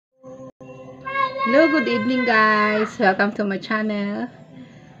Hello, good evening guys. Welcome to my channel.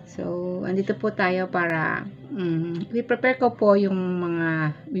 So, andito po tayo para i-prepare ko po yung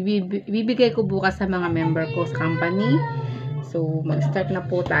mga bibigay ko bukas sa mga member ko sa company. So, mag-start na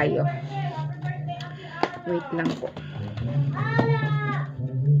po tayo. Wait lang po.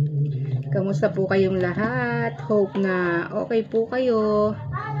 Kamusta po kayong lahat? Hope na okay po kayo.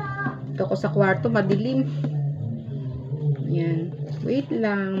 Ito ko sa kwarto, madilim. Yan. Wait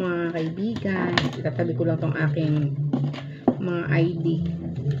lang mga kaibigan. Itatabi ko lang tong aking mga ID.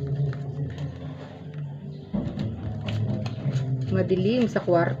 Madilim sa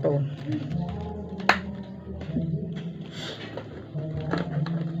kwarto.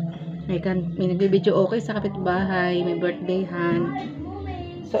 May nagbibideo okay sa kapitbahay. May birthdayhan.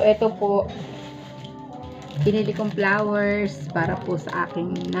 So, ito po. Pinili kong flowers para po sa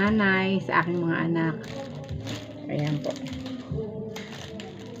aking nanay, sa aking mga anak. Ayan po.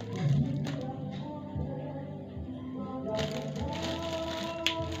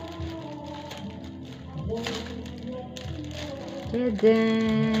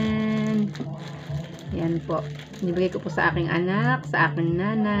 Tadaan! Yan po. Nibigay ko po sa aking anak, sa aking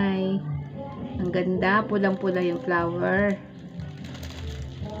nanay. Ang ganda, pulang-pula yung flower.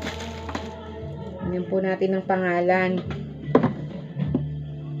 Yan po natin ang pangalan.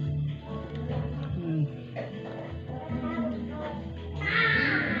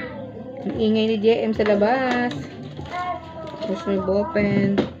 Ang ingay ni JM sa labas. Tapos may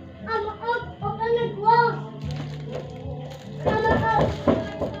ballpen.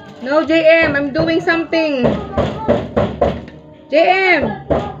 No, JM, I'm doing something. JM,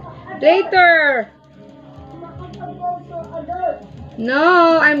 later.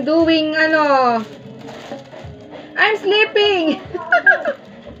 No, I'm doing I'm sleeping.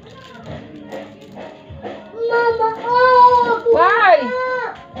 Mama, oh! Why?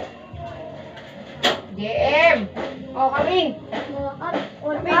 JM. Oh, come in.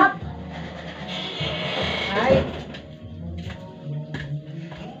 Come up. Hi.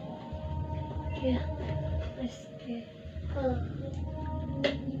 Yeah.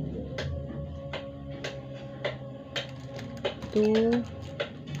 Two.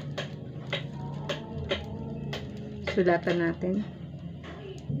 Sulatan natin.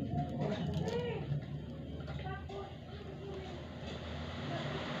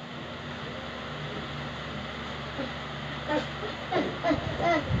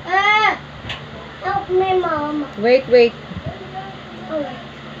 Help me, Mom. Wait. Alright.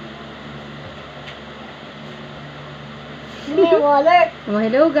 Give me a water. Oh,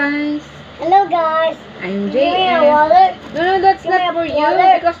 hello guys. Hello, guys. I'm Give me a JM. water. No, that's Give me not a for you water.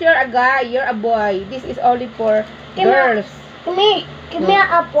 because you're a guy, you're a boy. This is only for Give me- girls. Give me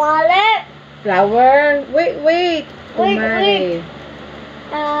a water. Flower. Wait. Kumare.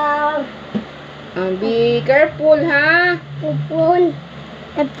 Be careful, ha?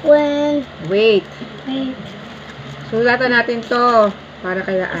 Apple. Wait. Wait. Sulatan natin to para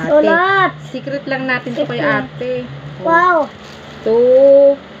kay ate. Sulat. Secret lang natin to kay Secret. ate. Wow. To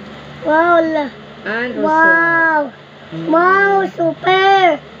Wow. and Wow. Wow.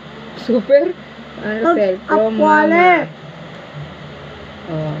 Super. Super. Rosel from water.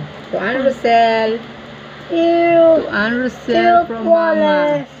 mama. Oh. To Rosel. Ew. To Rosel from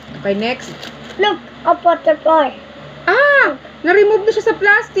mama. Okay, next. Look, a butterfly. Ah! Na-remove na siya sa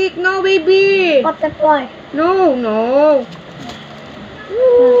plastic. No, baby. Butterfly. No.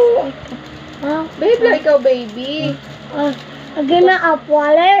 Ooh. Babe lang ikaw, baby. Give me a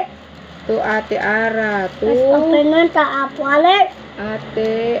wallet. To Ate Ara. To Let's open it a wallet.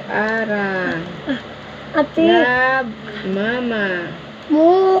 Ate Ara. Ate. Love Mama.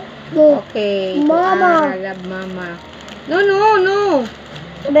 Mo. Okay. To Mama. Ara, love Mama. No.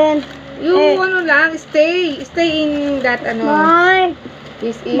 Then. You Eh. lang, stay in that Mine.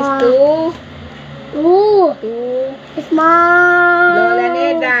 This is Ma. to Ooh. It's mine. Lola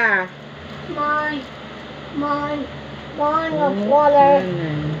Neda. Mine. Mine of water.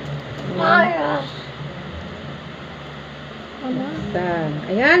 Mine.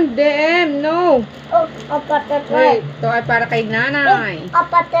 Ayan, DM, no. Oh, a butterfly. Wait, ito ay para kay nanay. A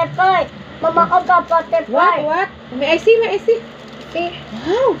butterfly. Mama, a butterfly. What? May I see. See?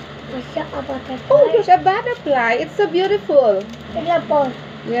 Wow. What's a butterfly? Oh, there's a butterfly. It's so beautiful. Beautiful.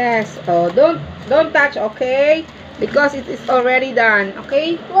 Yes. Oh, don't touch, okay? Because it is already done,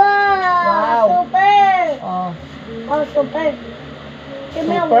 okay? Wow. Super. Oh. Oh, super. Give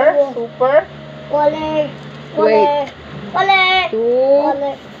me a Super. wallet. Wait. Wallet. Two.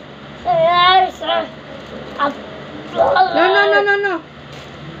 Wallet. Yes. No.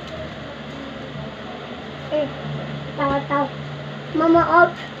 Tawa. Mama,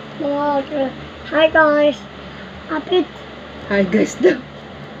 out. Hi guys. Happy. Hi guys daw.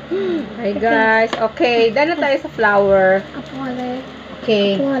 Hi guys. Okay, done na tayo sa flour. Wallet.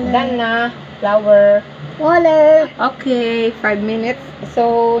 Okay, Wala. done na. Flour. Wallet. Okay, 5 minutes.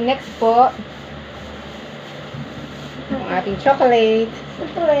 So, next po, ang ating chocolate.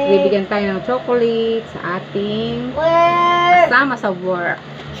 Chocolate. Bibigyan tayo ng chocolate sa ating Where? kasama sa work.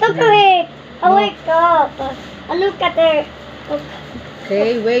 Chocolate. Oh, wake up. Look at it.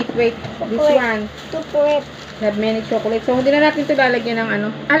 Okay, wait. This one. Chocolate. We have many chocolate. So, hindi na natin ito lalagyan ng ano.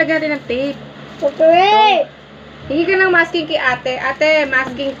 Lagyan natin ng tape. Chocolate. Hingi ka ng masking kay ate. Ate,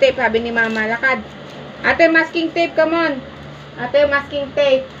 masking tape. Sabi ni mama, lakad. Ate, masking tape. Come on. Ate, masking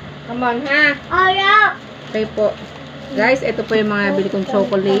tape. Come on, ha? Oh, yeah. Okay po. Guys, ito po yung mga nabili kong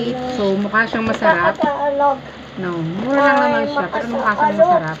chocolate. So, mukha siyang masarap. No, mura lang naman siya. Pero mukha siyang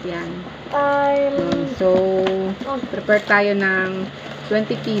masarap. Yan. So, prepare tayo ng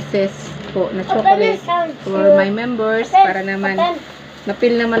 20 pieces po na chocolate for my members. Para naman,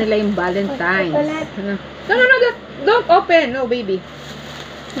 na-feel naman nila yung Valentine's. No, don't open. No, baby.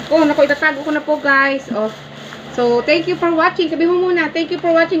 Naku, itatago ko na po, guys. Oh. So, thank you for watching. Sabi mo muna, thank you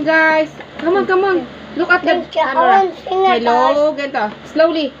for watching, guys. Come on. Look at the camera. Hello, ganito.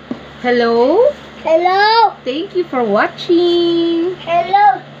 Slowly. Hello. Thank you for watching.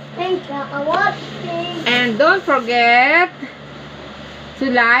 Thank you for watching. And don't forget to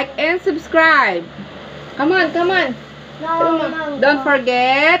like and subscribe. Come on. Don't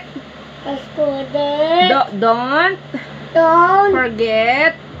forget. Don't Don't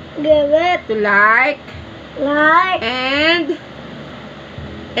forget give it to like and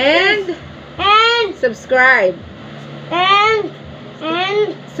subscribe. and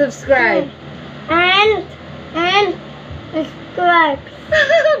Subscribe. subscribe.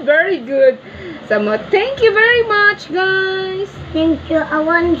 Very good. Samo, thank you very much, guys. Thank you. I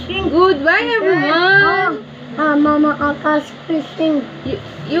want to sing. Goodbye, everyone. Mama, Akash fishing.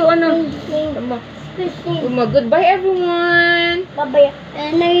 You ano? Samo. Goodbye, everyone. Bye-bye.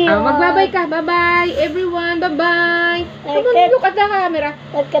 Magbabay ka. Bye-bye, everyone. Bye-bye. Come on, look at the camera.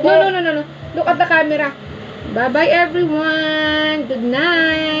 No. Look at the camera. Bye-bye, everyone. Good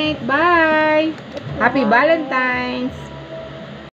night. Bye. Happy Valentine's.